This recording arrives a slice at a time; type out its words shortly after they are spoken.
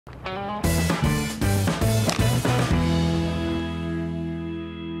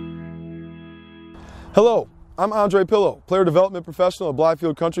Hello, I'm Andre Pillow, player development professional at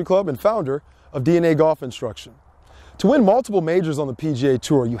Blythefield Country Club and founder of DNA Golf Instruction. To win multiple majors on the PGA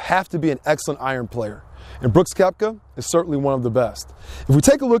Tour, you have to be an excellent iron player, and Brooks Koepka is certainly one of the best. If we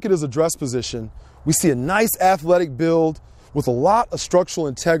take a look at his address position, we see a nice athletic build with a lot of structural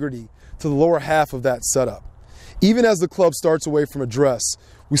integrity to the lower half of that setup. Even as the club starts away from address,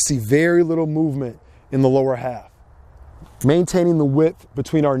 we see very little movement in the lower half. Maintaining the width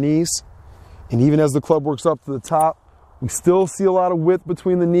between our knees, and even as the club works up to the top, we still see a lot of width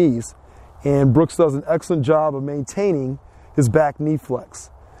between the knees, and Brooks does an excellent job of maintaining his back knee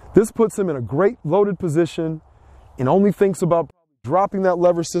flex. This puts him in a great loaded position and only thinks about dropping that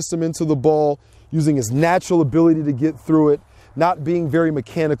lever system into the ball, using his natural ability to get through it, not being very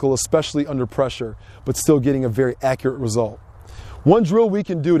mechanical, especially under pressure, but still getting a very accurate result. One drill we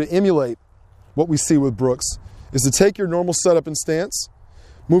can do to emulate what we see with Brooks is to take your normal setup and stance,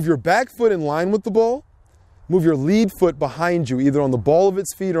 move your back foot in line with the ball, move your lead foot behind you, either on the ball of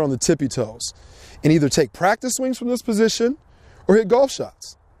its feet or on the tippy toes, and either take practice swings from this position or hit golf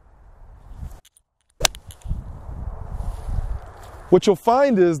shots. What you'll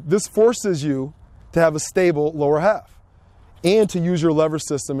find is this forces you to have a stable lower half and to use your lever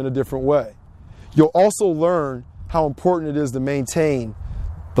system in a different way. You'll also learn how important it is to maintain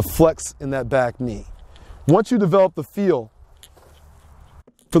the flex in that back knee. Once you develop the feel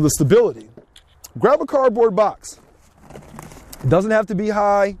for the stability, grab a cardboard box. It doesn't have to be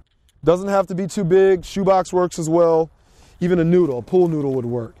high, doesn't have to be too big. Shoebox works as well. Even a noodle, a pool noodle would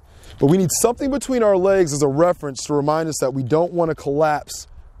work. But we need something between our legs as a reference to remind us that we don't want to collapse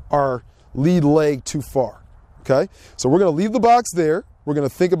our lead leg too far. Okay? So we're going to leave the box there. We're going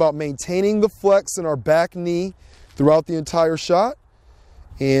to think about maintaining the flex in our back knee throughout the entire shot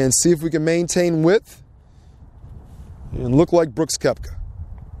and see if we can maintain width and look like Brooks Koepka.